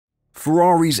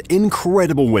Ferrari's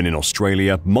incredible win in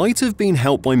Australia might have been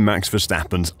helped by Max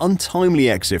Verstappen's untimely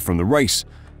exit from the race,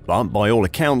 but by all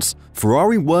accounts,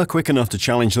 Ferrari were quick enough to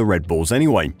challenge the Red Bulls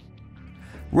anyway.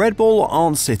 Red Bull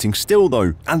aren't sitting still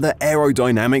though, and the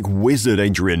aerodynamic wizard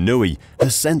Adrian Newey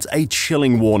has sent a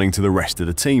chilling warning to the rest of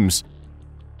the teams.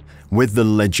 With the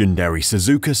legendary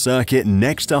Suzuka Circuit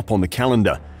next up on the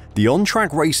calendar, the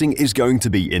on-track racing is going to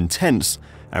be intense,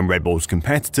 and Red Bull's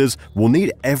competitors will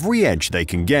need every edge they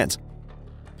can get.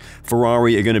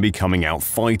 Ferrari are going to be coming out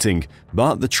fighting,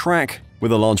 but the track,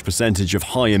 with a large percentage of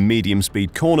high and medium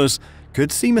speed corners,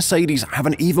 could see Mercedes have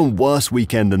an even worse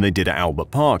weekend than they did at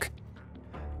Albert Park.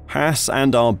 Haas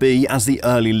and RB, as the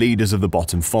early leaders of the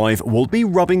bottom five, will be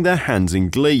rubbing their hands in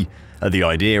glee at the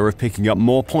idea of picking up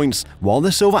more points while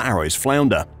the Silver Arrows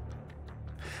flounder.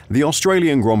 The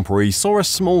Australian Grand Prix saw a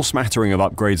small smattering of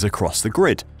upgrades across the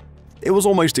grid. It was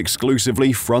almost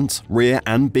exclusively front, rear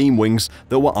and beam wings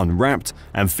that were unwrapped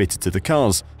and fitted to the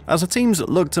cars, as the teams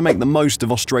looked to make the most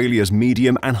of Australia's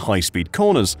medium and high-speed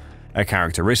corners, a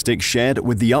characteristic shared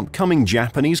with the upcoming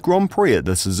Japanese Grand Prix at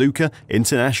the Suzuka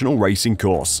International Racing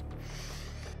Course.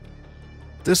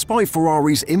 Despite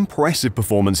Ferrari's impressive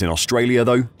performance in Australia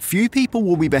though, few people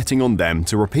will be betting on them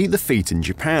to repeat the feat in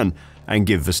Japan and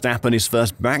give Verstappen his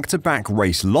first back-to-back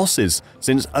race losses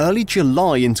since early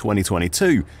July in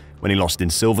 2022, when he lost in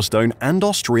Silverstone and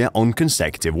Austria on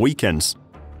consecutive weekends.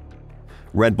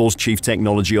 Red Bull's Chief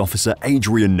Technology Officer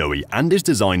Adrian Newey and his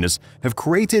designers have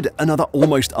created another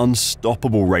almost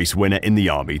unstoppable race winner in the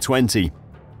RB20.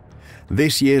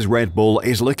 This year's Red Bull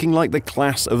is looking like the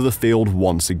class of the field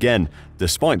once again,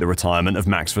 despite the retirement of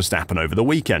Max Verstappen over the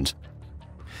weekend.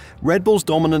 Red Bull's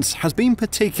dominance has been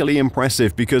particularly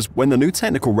impressive because when the new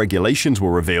technical regulations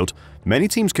were revealed, many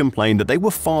teams complained that they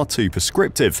were far too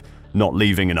prescriptive, not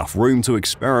leaving enough room to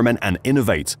experiment and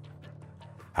innovate.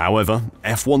 However,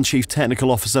 F1 Chief Technical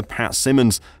Officer Pat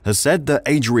Symonds has said that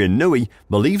Adrian Newey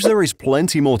believes there is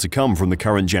plenty more to come from the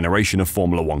current generation of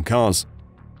Formula One cars.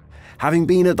 Having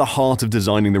been at the heart of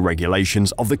designing the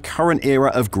regulations of the current era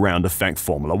of ground effect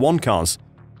Formula One cars,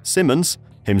 Symonds,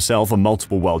 himself a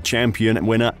multiple world champion and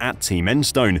winner at Team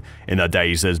Enstone in their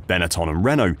days as Benetton and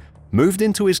Renault, moved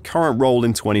into his current role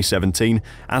in 2017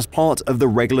 as part of the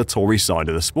regulatory side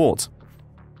of the sport.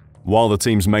 While the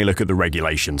teams may look at the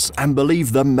regulations and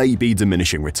believe there may be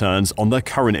diminishing returns on their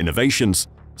current innovations,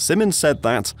 Symonds said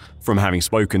that, from having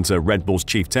spoken to Red Bull's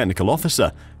Chief Technical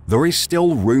Officer, there is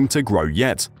still room to grow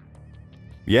yet.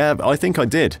 "Yeah, I think I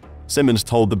did," Symonds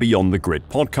told the Beyond the Grid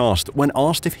podcast when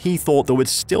asked if he thought there would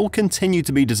still continue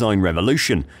to be design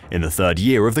revolution in the third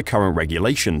year of the current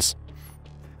regulations.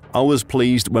 "I was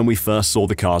pleased when we first saw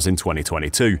the cars in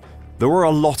 2022. There were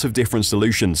a lot of different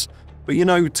solutions, but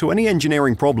to any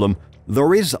engineering problem,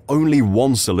 there is only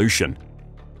one solution.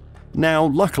 Now,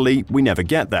 luckily, we never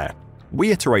get there.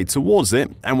 We iterate towards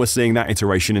it, and we're seeing that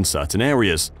iteration in certain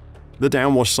areas. The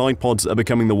downwash side pods are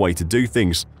becoming the way to do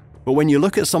things. But when you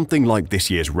look at something like this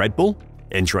year's Red Bull,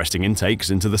 interesting intakes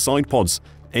into the side pods,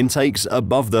 intakes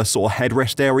above the sort of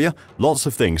headrest area, lots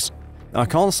of things. I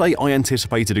can't say I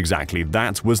anticipated exactly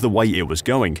that was the way it was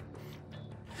going.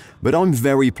 But I'm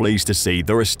very pleased to see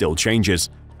there are still changes,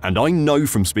 and I know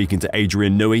from speaking to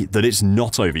Adrian Newey that it's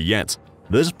not over yet.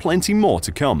 There's plenty more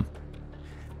to come."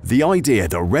 The idea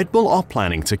that Red Bull are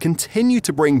planning to continue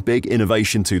to bring big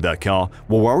innovation to their car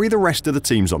will worry the rest of the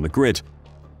teams on the grid.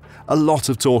 A lot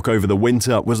of talk over the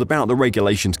winter was about the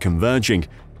regulations converging,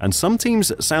 and some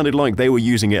teams sounded like they were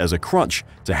using it as a crutch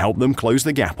to help them close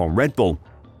the gap on Red Bull.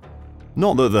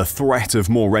 Not that the threat of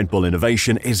more Red Bull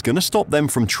innovation is going to stop them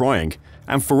from trying,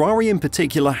 and Ferrari in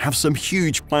particular have some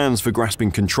huge plans for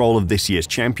grasping control of this year's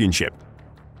championship.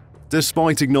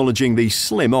 Despite acknowledging the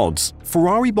slim odds,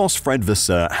 Ferrari boss Fred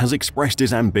Vasseur has expressed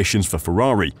his ambitions for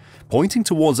Ferrari, pointing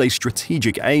towards a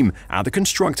strategic aim at the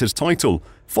Constructors' title,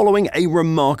 following a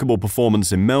remarkable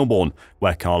performance in Melbourne,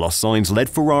 where Carlos Sainz led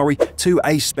Ferrari to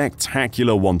a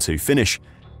spectacular 1-2 finish,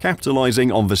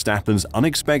 capitalizing on Verstappen's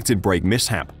unexpected brake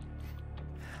mishap.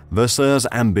 Vasseur's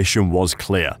ambition was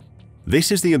clear. This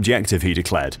is the objective, he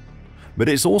declared. But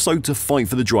it's also to fight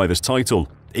for the driver's title,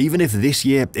 even if this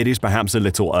year it is perhaps a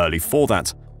little early for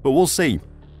that, but we'll see.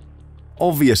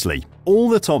 Obviously, all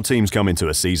the top teams come into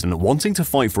a season wanting to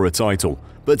fight for a title,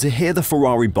 but to hear the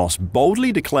Ferrari boss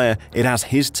boldly declare it as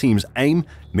his team's aim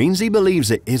means he believes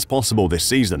it is possible this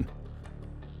season.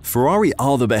 Ferrari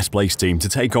are the best placed team to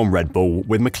take on Red Bull,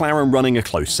 with McLaren running a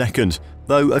close second,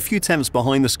 though a few tenths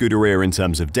behind the Scuderia in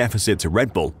terms of deficit to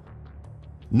Red Bull.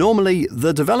 Normally,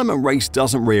 the development race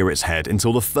doesn't rear its head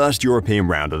until the first European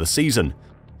round of the season.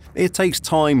 It takes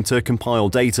time to compile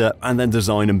data and then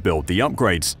design and build the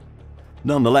upgrades.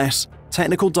 Nonetheless,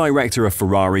 Technical Director of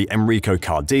Ferrari Enrico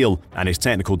Cardile and his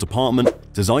technical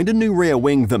department designed a new rear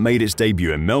wing that made its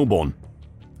debut in Melbourne.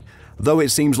 Though it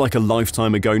seems like a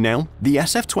lifetime ago now, the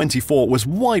SF24 was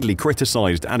widely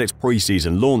criticized at its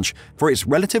pre-season launch for its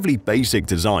relatively basic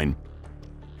design.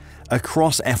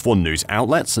 Across F1 news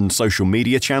outlets and social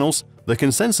media channels, the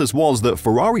consensus was that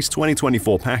Ferrari's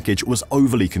 2024 package was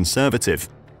overly conservative.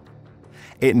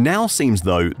 It now seems,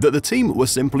 though, that the team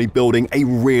was simply building a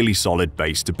really solid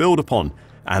base to build upon,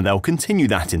 and they'll continue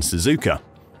that in Suzuka.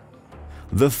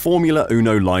 The Formula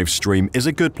Uno live stream is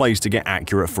a good place to get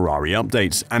accurate Ferrari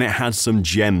updates, and it had some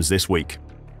gems this week.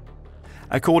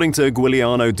 According to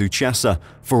Giuliano Duchessa,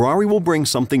 Ferrari will bring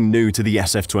something new to the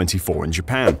SF24 in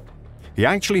Japan. He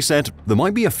actually said there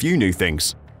might be a few new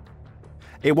things.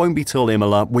 It won't be till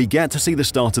Imola we get to see the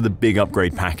start of the big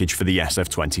upgrade package for the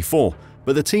SF24,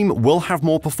 but the team will have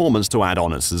more performance to add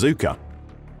on at Suzuka.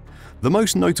 The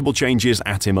most notable changes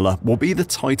at Imola will be the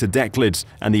tighter deck lids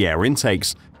and the air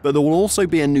intakes, but there will also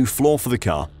be a new floor for the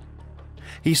car.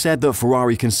 He said that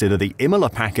Ferrari consider the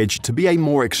Imola package to be a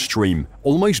more extreme,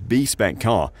 almost B-spec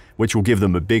car, which will give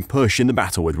them a big push in the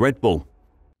battle with Red Bull.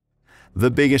 The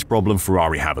biggest problem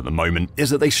Ferrari have at the moment is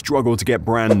that they struggle to get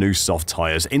brand new soft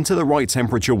tyres into the right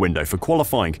temperature window for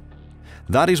qualifying.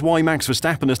 That is why Max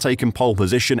Verstappen has taken pole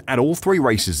position at all 3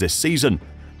 races this season.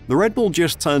 The Red Bull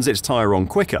just turns its tyre on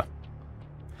quicker.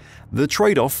 The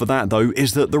trade-off for that, though,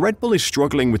 is that the Red Bull is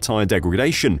struggling with tyre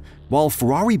degradation, while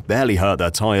Ferrari barely hurt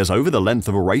their tyres over the length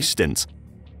of a race stint.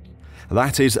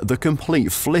 That is the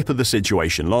complete flip of the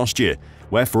situation last year,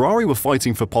 where Ferrari were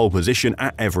fighting for pole position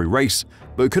at every race,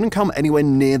 but couldn't come anywhere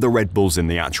near the Red Bulls in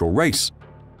the actual race.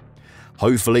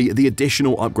 Hopefully, the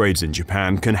additional upgrades in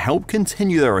Japan can help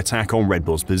continue their attack on Red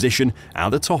Bull's position at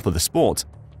the top of the sport.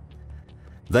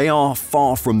 They are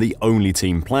far from the only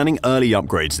team planning early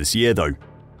upgrades this year, though.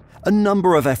 A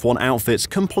number of F1 outfits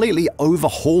completely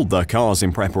overhauled their cars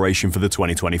in preparation for the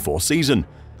 2024 season,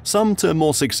 some to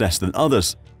more success than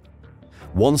others.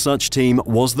 One such team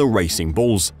was the Racing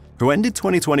Bulls, who ended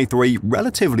 2023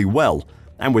 relatively well,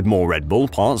 and with more Red Bull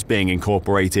parts being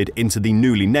incorporated into the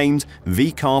newly named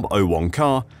V-Carb 01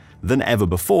 car than ever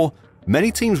before,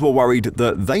 many teams were worried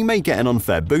that they may get an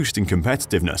unfair boost in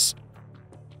competitiveness.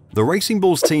 The Racing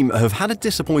Bulls team have had a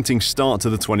disappointing start to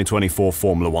the 2024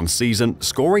 Formula 1 season,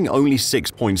 scoring only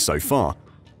 6 points so far.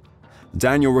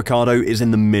 Daniel Ricciardo is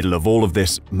in the middle of all of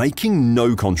this, making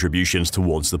no contributions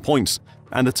towards the points,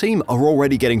 and the team are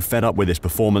already getting fed up with his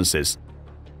performances.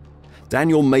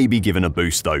 Daniel may be given a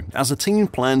boost, though, as the team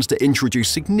plans to introduce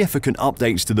significant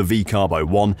updates to the V-Carb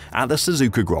 01 at the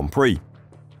Suzuka Grand Prix.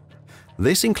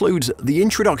 This includes the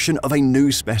introduction of a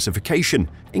new specification,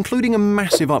 including a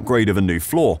massive upgrade of a new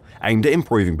floor, aimed at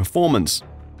improving performance.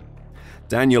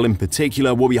 Daniel in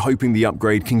particular will be hoping the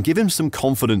upgrade can give him some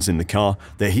confidence in the car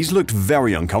that he's looked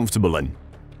very uncomfortable in.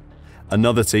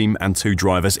 Another team and 2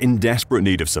 drivers in desperate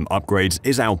need of some upgrades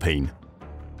is Alpine.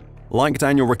 Like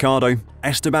Daniel Ricciardo,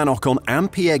 Esteban Ocon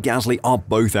and Pierre Gasly are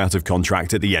both out of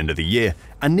contract at the end of the year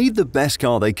and need the best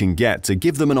car they can get to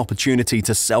give them an opportunity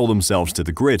to sell themselves to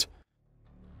the grid.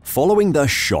 Following their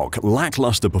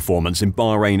lackluster performance in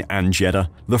Bahrain and Jeddah,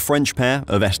 the French pair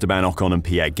of Esteban Ocon and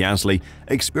Pierre Gasly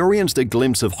experienced a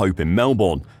glimpse of hope in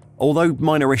Melbourne, although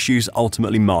minor issues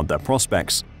ultimately marred their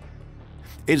prospects.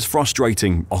 "It's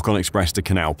frustrating," Ocon expressed to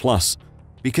Canal+,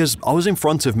 "because I was in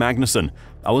front of Magnussen,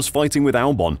 I was fighting with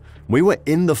Albon, we were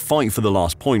in the fight for the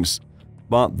last points.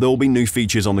 But there will be new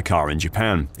features on the car in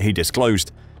Japan," he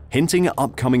disclosed, hinting at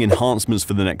upcoming enhancements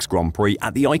for the next Grand Prix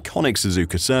at the iconic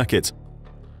Suzuka Circuit.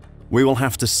 "We will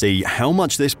have to see how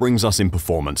much this brings us in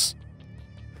performance."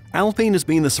 Alpine has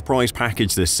been the surprise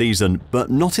package this season, but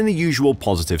not in the usual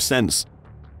positive sense.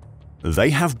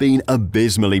 They have been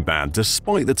abysmally bad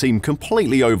despite the team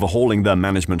completely overhauling their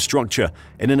management structure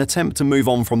in an attempt to move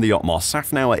on from the Otmar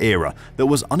Safnauer era that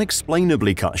was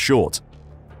unexplainably cut short.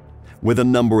 With a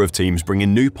number of teams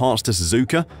bringing new parts to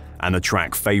Suzuka and the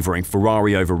track favouring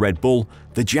Ferrari over Red Bull,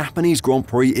 the Japanese Grand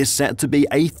Prix is set to be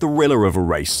a thriller of a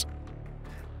race.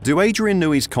 Do Adrian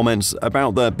Newey's comments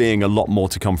about there being a lot more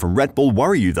to come from Red Bull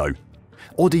worry you, though?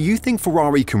 Or do you think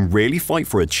Ferrari can really fight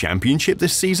for a championship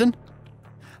this season?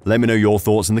 Let me know your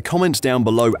thoughts in the comments down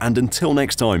below, and until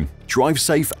next time, drive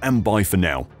safe and bye for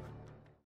now.